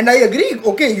VVIP? And I agree,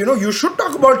 okay, you should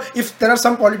talk about if there are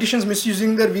some politicians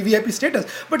misusing their VVIP status,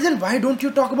 but then why don't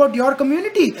you talk about your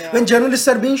community when journalists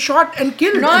are being shot and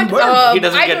killed and burned? He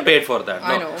doesn't get paid for that.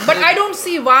 I know, but I don't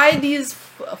see why these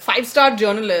five-star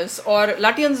journalists or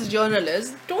Latian's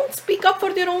journalists don't speak up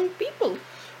for their own people.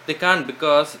 They can't,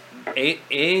 because A,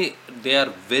 they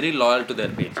are very loyal to their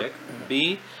paycheck.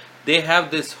 B, they have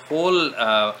this whole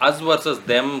us versus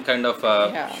them kind of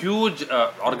huge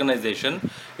organization.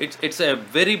 It's a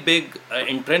very big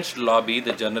entrenched lobby,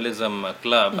 the journalism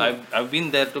club. I've been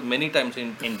there many times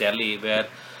in Delhi, where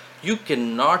you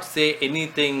cannot say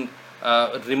anything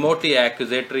remotely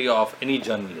accusatory of any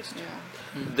journalist.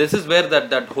 This is where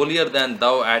that holier than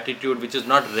thou attitude, which is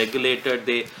not regulated,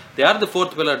 they are the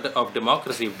fourth pillar of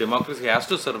democracy. If democracy has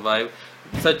to survive,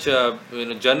 such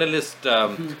journalist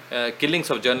killings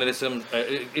of journalism,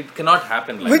 it cannot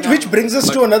happen like that. Which brings us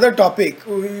to another topic.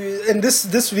 And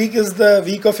this week is the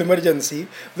week of emergency,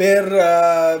 where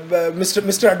Mr.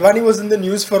 Advani was in the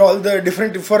news for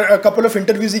for a couple of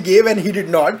interviews he gave, and he did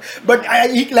not. But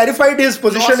he clarified his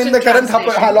position in the current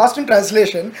lost in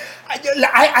translation.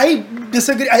 I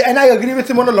disagree, and I agree with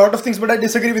him on a lot of things, but I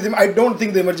disagree with him. I don't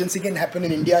think the emergency can happen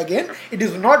in India again. It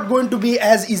is not going to be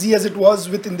as easy as it was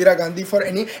with Indira Gandhi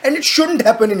and it shouldn't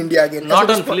happen in India again. Not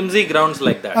on flimsy grounds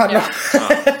like that.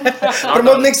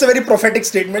 Pramod makes a very prophetic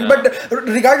statement, but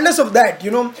regardless of that,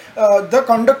 the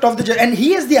conduct of and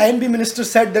he, as the INB minister,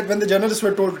 said that when the journalists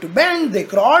were told to bend, they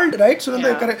crawled, right? So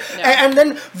and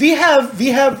then we have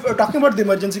talking about the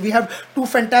emergency, we have two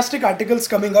fantastic articles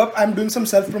coming up. I'm doing some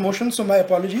self-promotion, so my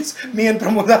apologies. Me and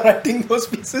Pramod are writing those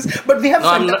pieces, but we have.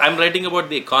 No, I'm writing about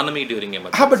the economy during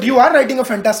emergency. But you are writing a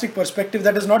fantastic perspective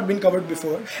that has not been covered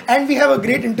before, and we have a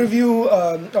great interview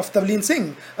of Tavleen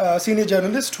Singh, senior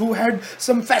journalist, who had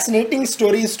some fascinating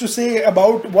stories to say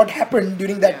about what happened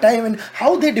during that time and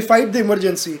how they defied the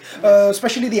emergency,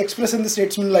 especially the Express and the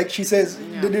Statesman, like she says,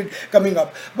 did it coming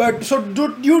up. But so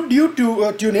do you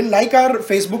tune in, like our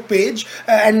Facebook page,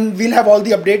 and we'll have all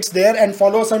the updates there, and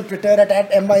follow us on Twitter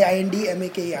at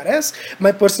MYINDMAKERS.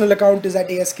 My personal account is at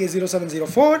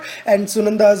ASK0704, and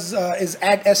Sunanda's is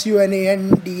at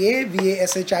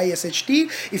SUNANDAVASHISHT.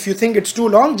 If you think it's too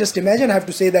long, just imagine I have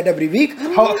to say that every week.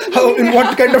 How in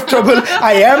what kind of trouble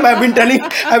I am. I've been telling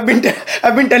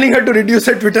her to reduce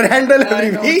her Twitter handle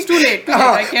every week. It's too late.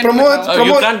 Pramod,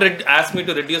 you can't ask me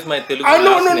to reduce my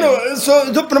Telugu no. So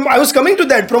I was coming to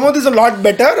that. Pramod is a lot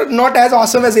better, not as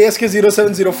awesome as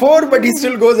ASK0704, but he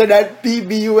still goes at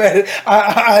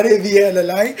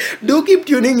PBURAVLLI. Do keep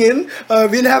tuning in.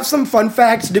 We'll have some fun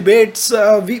facts, debates.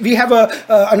 We have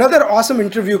another awesome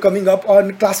interview coming up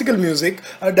on classical music,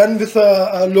 done with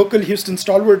a local Houston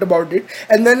stalwart about it.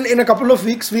 And then in a couple of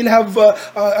weeks, we'll have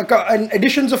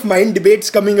editions of Mind Debates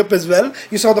coming up as well.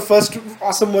 You saw the first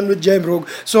awesome one with Jay Rogue.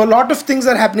 So a lot of things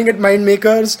are happening at Mind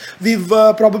Makers. We've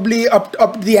probably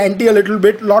upped the ante a little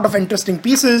bit. A lot of interesting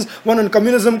pieces. One on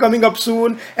communism coming up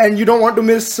soon. And you don't want to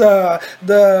miss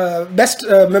the best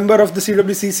member of the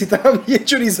CWC, Sitaram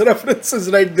Yechuri's references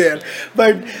right there.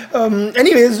 But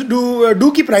anyways,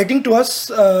 do keep writing to us.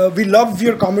 We love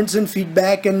your comments and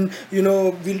feedback, and we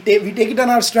take it on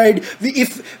our stride. We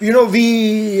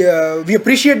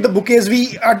appreciate the bouquets.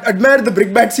 We admire the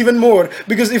brickbats even more,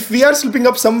 because if we are slipping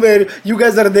up somewhere, you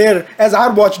guys are there as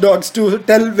our watchdogs to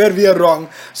tell where we are wrong.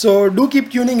 So do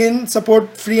keep tuning in,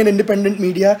 support free and independent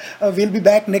media. We'll be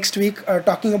back next week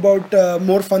talking about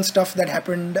more fun stuff that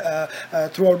happened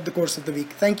throughout the course of the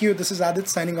week. Thank you. This is Aadit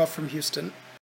signing off from Houston.